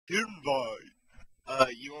Invite.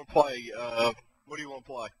 You wanna play, what do you wanna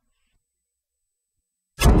play?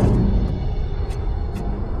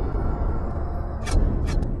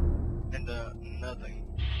 And, nothing.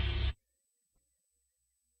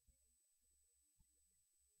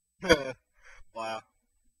 Wow.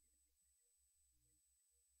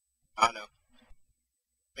 I know.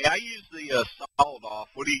 I mean, I use the, solid off.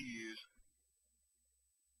 What do you use?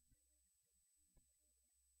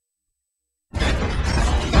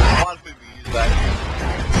 A lot of people use that.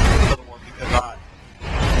 The other one because I...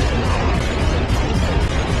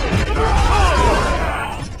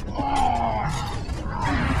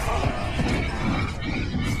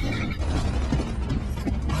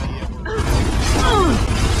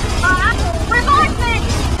 Revive me!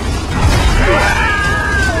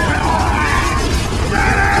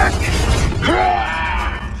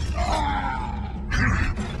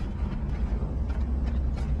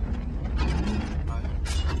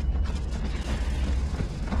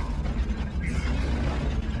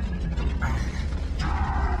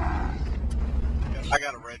 I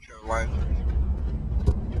got a retro lancer.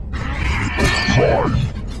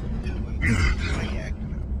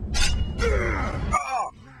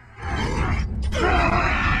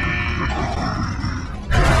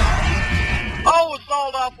 Oh, it's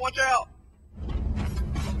sold off. Watch out.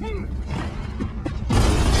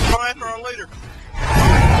 Come after our leader.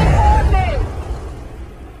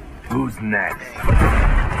 Who's next?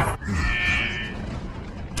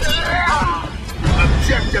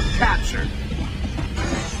 Objective captured.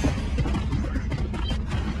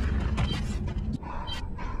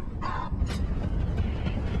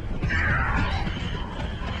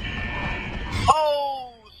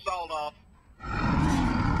 Oh, sold off.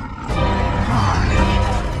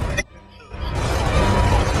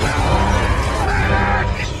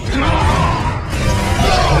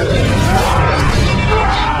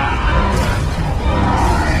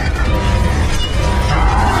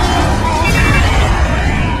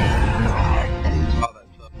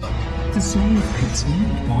 The slave pits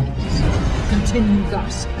need bodies. Continue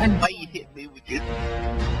thus, and Why you hit me with your...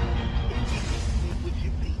 with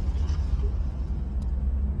your feet?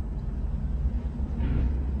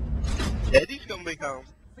 Daddy's gonna be home.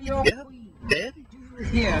 your Yeah, Daddy.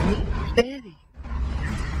 hear me? Daddy.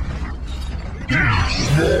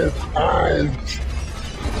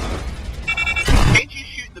 Can't you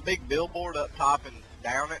shoot the big billboard up top and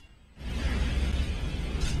down it?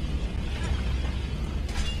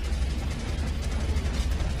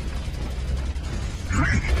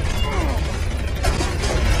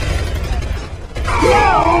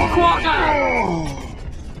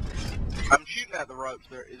 I'm shooting at the ropes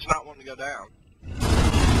there. It's not wanting to go down.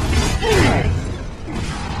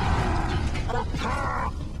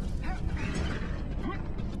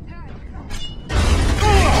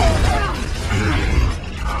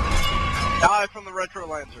 Die from the retro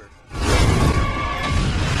lancer.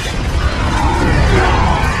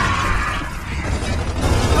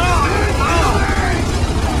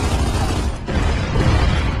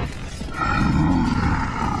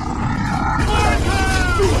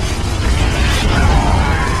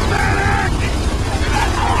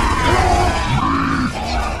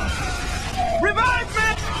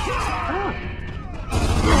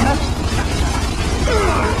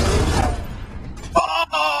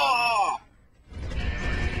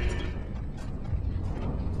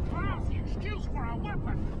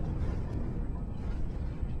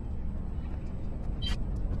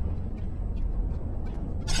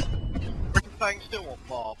 Thing still won't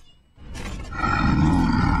fall.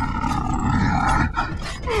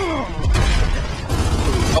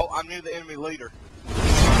 Oh, I'm near the enemy leader.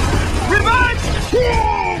 Revive!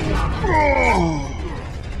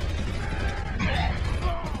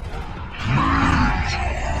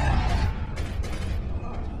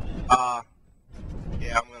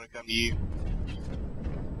 Yeah, I'm gonna come to you.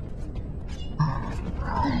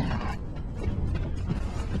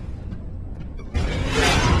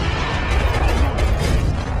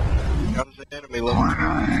 Comes the enemy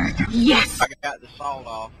leader. Yes! I got the salt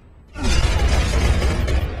off.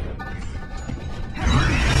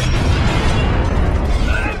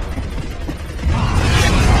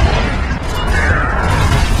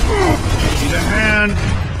 Need a hand.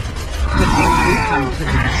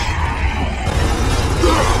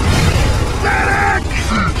 Medic!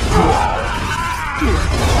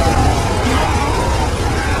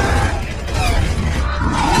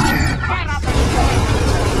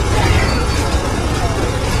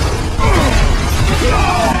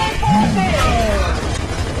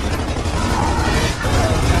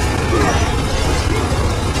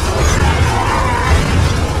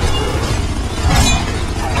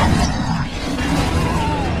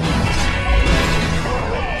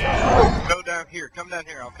 Here, come down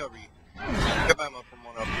here. I'll cover you. Get ammo from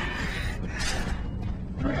one of them.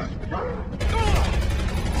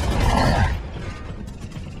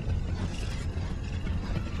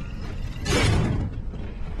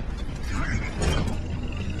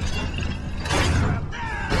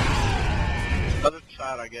 Other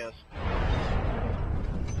side, I guess.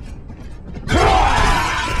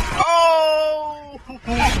 Oh!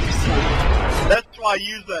 That's why I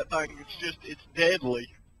use that thing. It's deadly.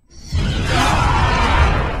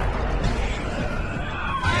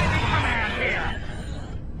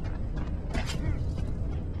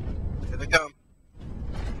 Here they come.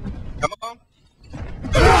 Come on.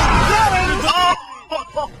 Oh!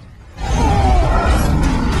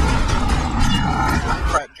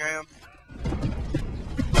 Crap jam.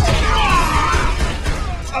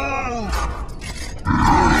 Oh!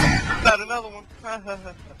 Got another one.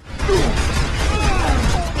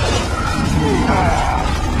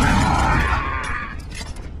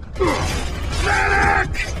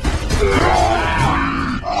 Medic!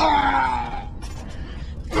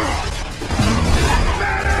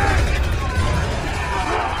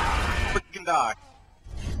 Freaking die.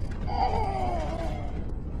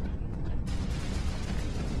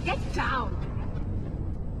 Get down!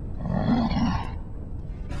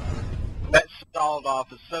 That stalled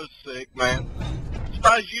off is so sick, man.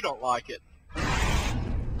 Surprised you don't like it.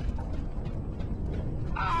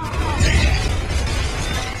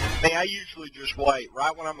 Man, I usually just wait.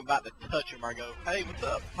 Right when I'm about to touch him, I go, hey, what's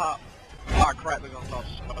up, Pop? Oh, crap, they're going to toss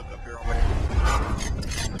smoke up here on me.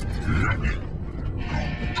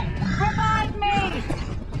 Revive me!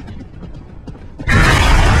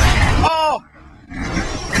 Oh!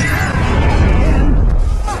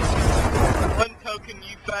 One token,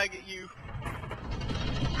 you faggot, you.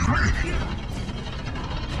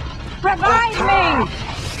 Revive me!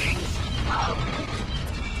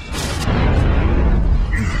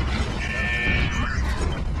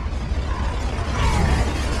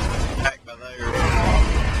 Back by there.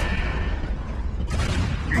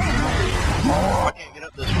 I can't get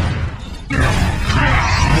up this way.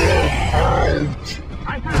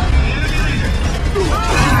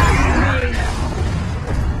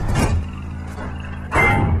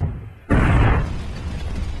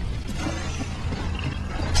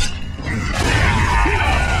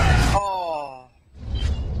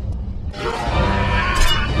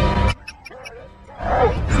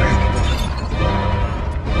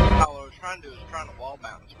 Trying to wall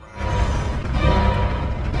bounce, right?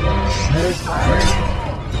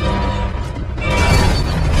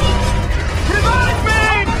 Revive me!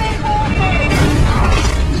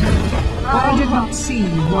 I did not see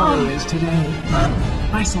warriors today.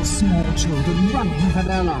 I saw small children running for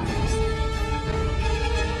their lives.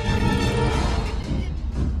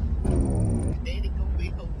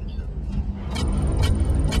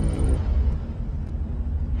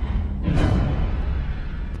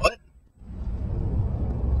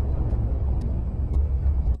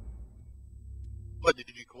 What,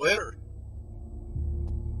 did you quit or?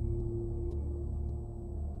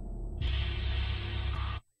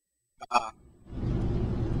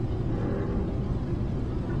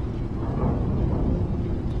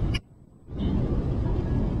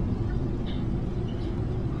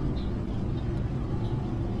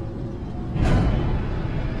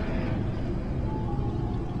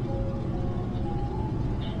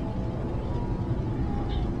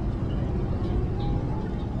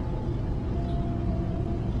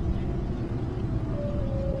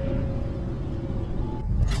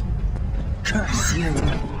 Curse you!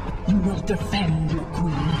 You will defend your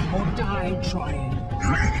queen or die trying.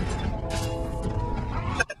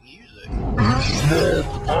 That music.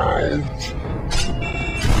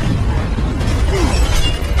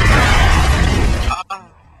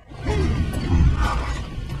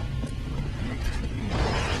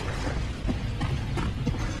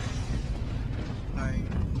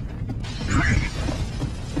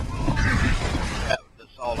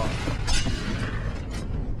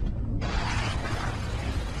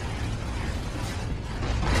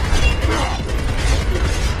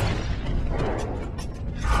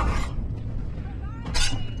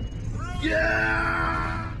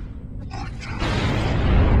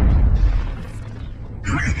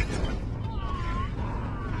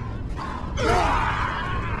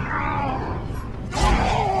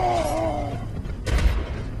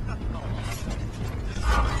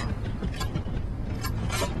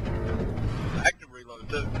 Active reload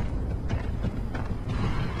too.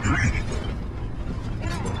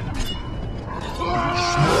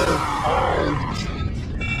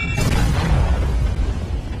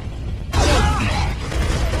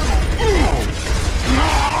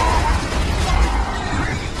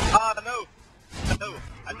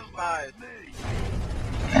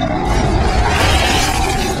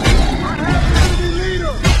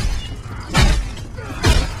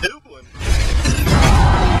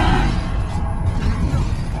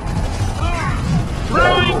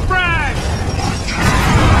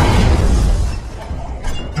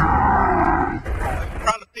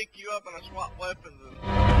 him.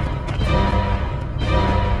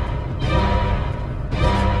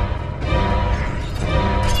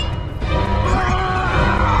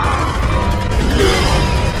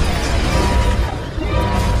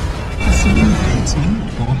 I see you it's you,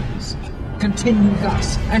 boys. Continue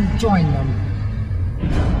thus and join them.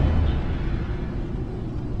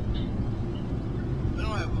 They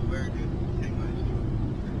don't have a very good teammates.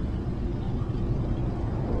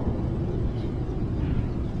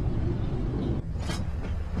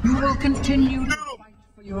 You will continue to fight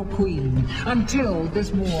for your queen until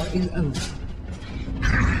this war is over.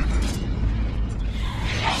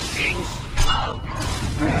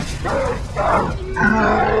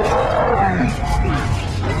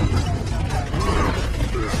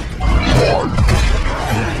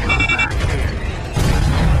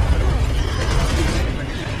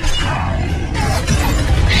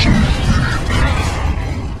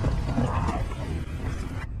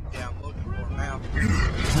 Yeah, I'm looking for him now.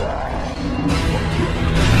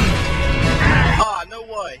 Ah, no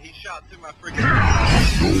way. He shot through my freaking...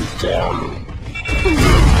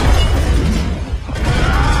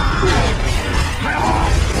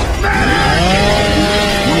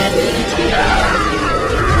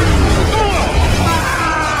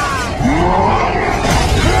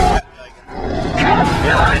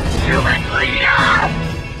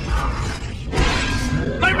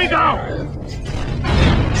 Let me go!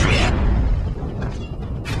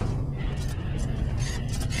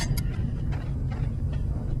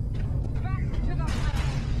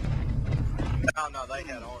 No, they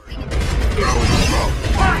had ours.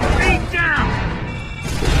 Feet down!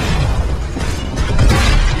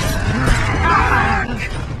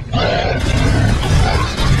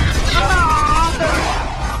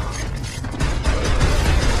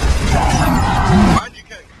 Behind you,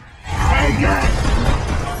 Kate.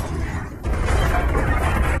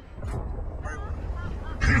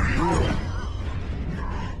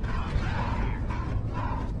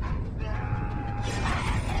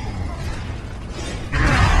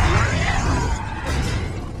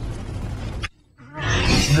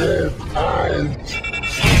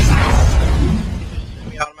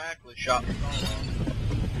 We automatically shot the phone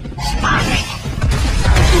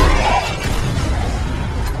off.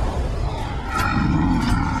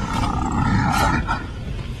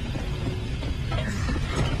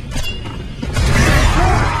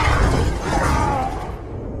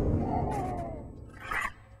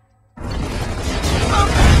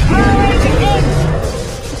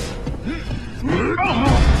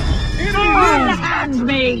 Behind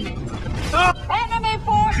me! Enemy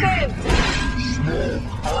forces!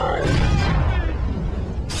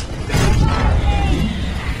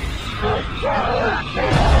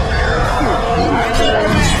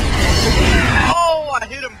 Oh, I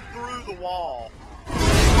hit him through the wall.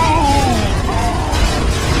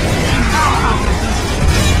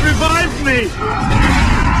 Revive me!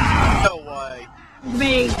 No way.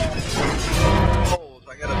 Me! Holes,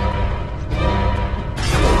 I gotta...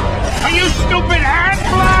 Are you stupid hand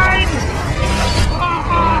blind?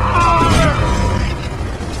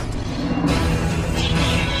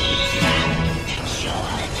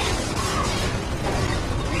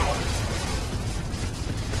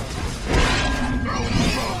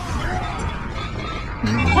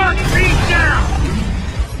 Put me down!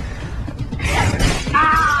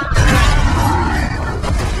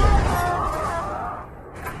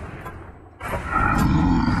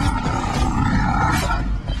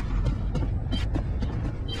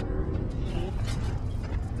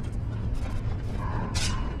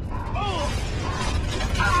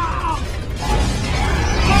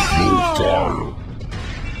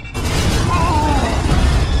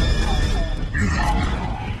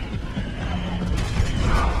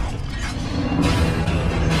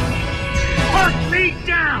 Put me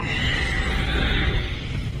down!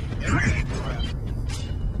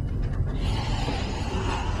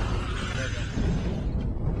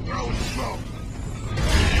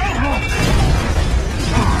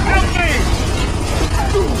 Help me!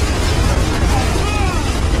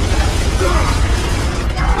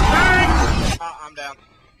 Thanks! I'm down.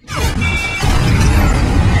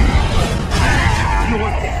 Your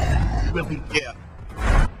death will be Yeah.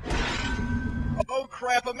 Oh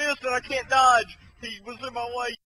crap, I missed it. I can't dodge. He was in my way.